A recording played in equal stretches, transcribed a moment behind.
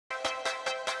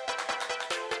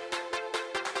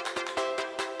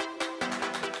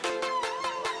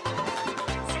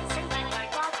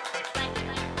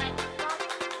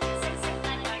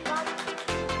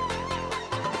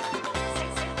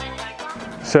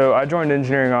So I joined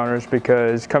engineering honors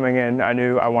because coming in I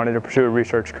knew I wanted to pursue a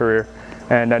research career,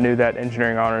 and I knew that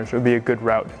engineering honors would be a good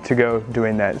route to go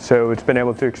doing that. So it's been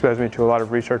able to expose me to a lot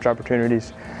of research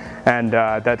opportunities, and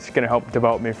that's going to help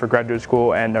develop me for graduate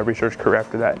school and a research career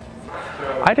after that.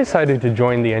 I decided to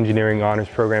join the engineering honors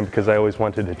program because I always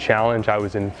wanted a challenge. I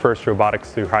was in first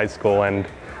robotics through high school, and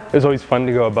it was always fun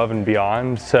to go above and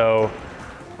beyond. So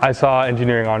I saw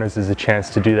engineering honors as a chance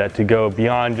to do that, to go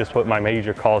beyond just what my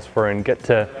major calls for and get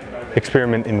to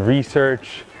experiment in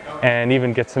research and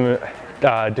even get some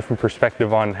different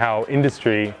perspective on how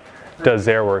industry does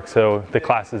their work. So the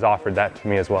classes offered that to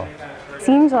me as well.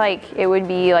 Seems like it would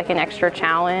be like an extra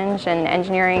challenge, and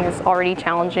engineering is already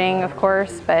challenging, of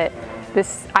course, but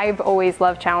I've always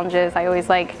loved challenges. I always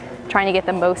like trying to get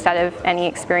the most out of any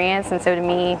experience, and so to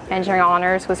me, engineering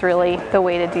honors was really the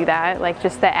way to do that, like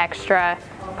just the extra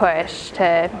push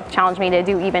to challenge me to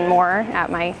do even more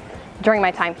during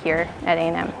my time here at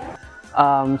A&M.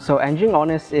 So engineering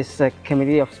honors is a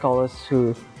committee of scholars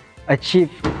who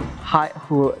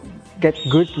who get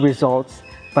good results,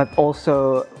 but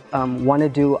also want to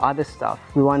do other stuff.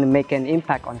 We want to make an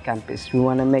impact on campus. We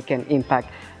want to make an impact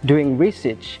doing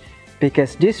research,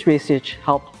 because this research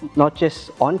helps not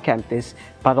just on campus,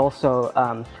 but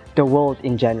also the world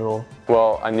in general.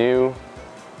 Well, I knew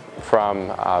from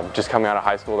just coming out of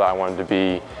high school that I wanted to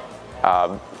be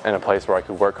in a place where I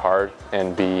could work hard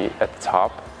and be at the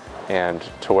top, and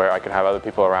to where I could have other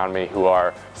people around me who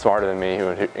are smarter than me, who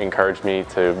encourage me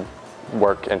to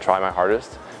work and try my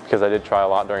hardest, because I did try a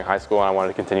lot during high school and I wanted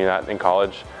to continue that in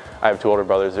college. I have two older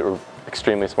brothers that were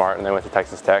extremely smart, and they went to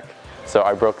Texas Tech, so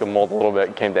I broke the mold a little bit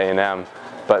and came to A&M,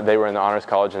 but they were in the honors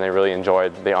college and they really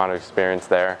enjoyed the honors experience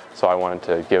there, so I wanted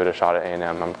to give it a shot at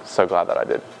A&M. I'm so glad that I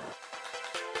did.